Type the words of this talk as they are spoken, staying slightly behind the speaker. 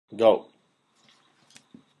Go.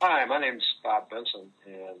 Hi, my name's Bob Benson,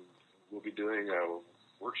 and we'll be doing a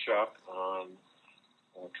workshop on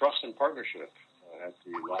trust and partnership at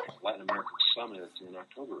the Latin American Summit in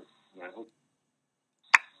October. And I hope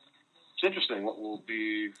it's interesting. What we'll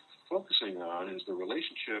be focusing on is the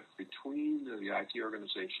relationship between the IT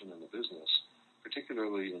organization and the business,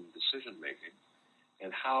 particularly in decision making,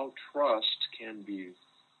 and how trust can be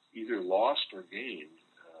either lost or gained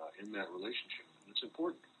in that relationship. And it's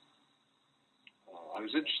important. I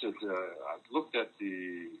was interested, I looked at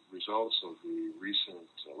the results of the recent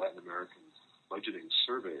Latin American budgeting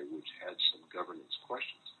survey, which had some governance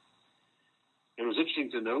questions. It was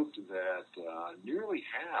interesting to note that nearly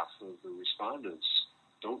half of the respondents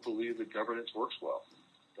don't believe that governance works well.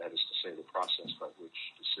 That is to say, the process by which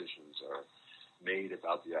decisions are made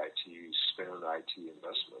about the IT spend, IT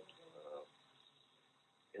investment.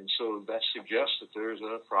 And so that suggests that there's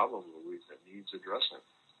a problem that needs addressing.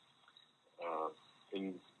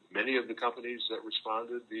 In many of the companies that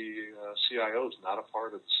responded, the CIO is not a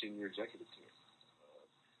part of the senior executive team.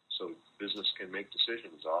 So business can make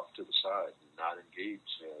decisions off to the side and not engage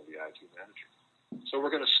the IT manager. So we're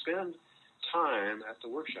going to spend time at the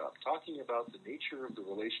workshop talking about the nature of the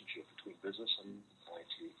relationship between business and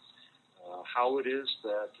IT, how it is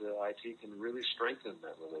that IT can really strengthen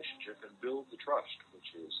that relationship and build the trust,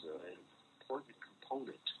 which is an important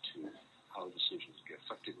component to how decisions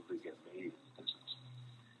effectively get made in business.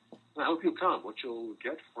 And I hope you'll come. What you'll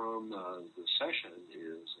get from the session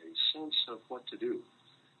is a sense of what to do,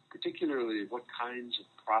 particularly what kinds of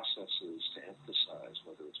processes to emphasize,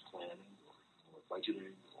 whether it's planning or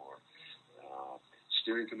budgeting or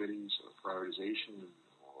steering committees or prioritization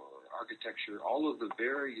or architecture, all of the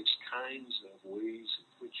various kinds of ways in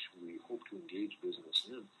which we hope to engage business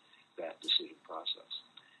in that decision process.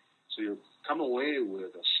 So you'll come away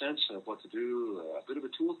with a sense of what to do, a bit of a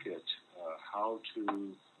toolkit, how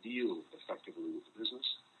to deal effectively with the business.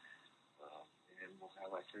 And we'll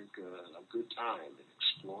have, I think, a good time in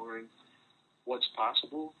exploring what's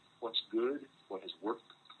possible, what's good, what has worked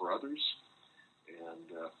for others, and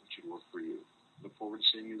what should work for you. Look forward to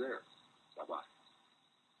seeing you there. Bye-bye.